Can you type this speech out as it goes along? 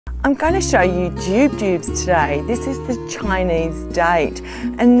I'm going to show you jujubes today. This is the Chinese date,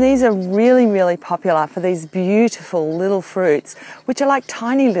 and these are really, really popular for these beautiful little fruits, which are like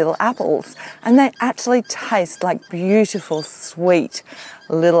tiny little apples, and they actually taste like beautiful, sweet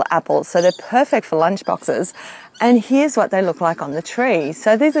little apples. So they're perfect for lunch boxes. And here's what they look like on the tree.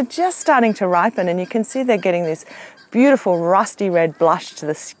 So these are just starting to ripen, and you can see they're getting this beautiful rusty red blush to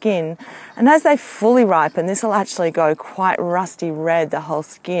the skin. And as they fully ripen, this will actually go quite rusty red, the whole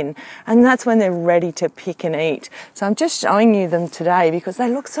skin. And that's when they're ready to pick and eat. So I'm just showing you them today because they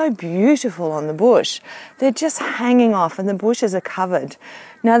look so beautiful on the bush. They're just hanging off and the bushes are covered.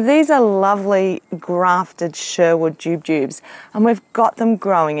 Now these are lovely grafted Sherwood Jujubes, and we've got them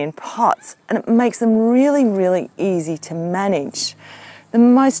growing in pots, and it makes them really, really easy to manage. The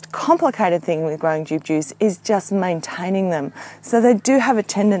most complicated thing with growing jujubes is just maintaining them. So they do have a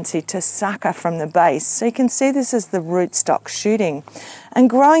tendency to sucker from the base. So you can see this is the rootstock shooting. And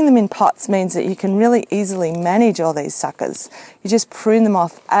growing them in pots means that you can really easily manage all these suckers. You just prune them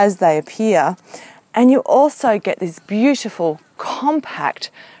off as they appear. And you also get this beautiful, compact,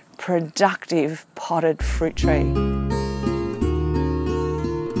 productive potted fruit tree.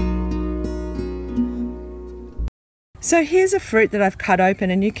 So here's a fruit that I've cut open,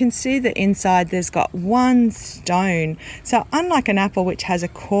 and you can see that inside there's got one stone. So unlike an apple which has a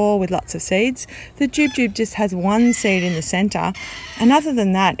core with lots of seeds, the jujube just has one seed in the centre, and other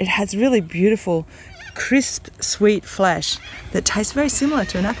than that it has really beautiful, crisp, sweet flesh that tastes very similar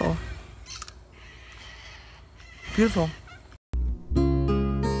to an apple. Beautiful.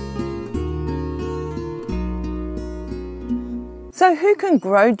 So who can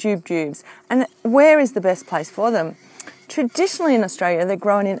grow jujubes, and where is the best place for them? Traditionally in Australia, they're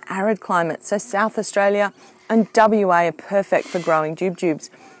grown in arid climates, so South Australia and WA are perfect for growing jujubes.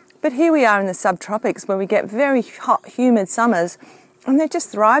 But here we are in the subtropics where we get very hot, humid summers, and they're just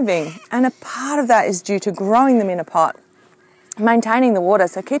thriving. And a part of that is due to growing them in a pot, maintaining the water,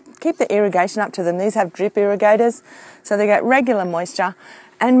 so keep the irrigation up to them. These have drip irrigators, so they get regular moisture,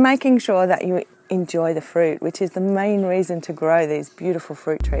 and making sure that you enjoy the fruit, which is the main reason to grow these beautiful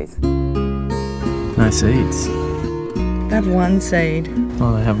fruit trees. No seeds. They have one seed.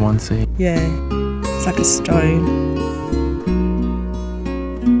 Oh, they have one seed. Yeah, it's like a stone.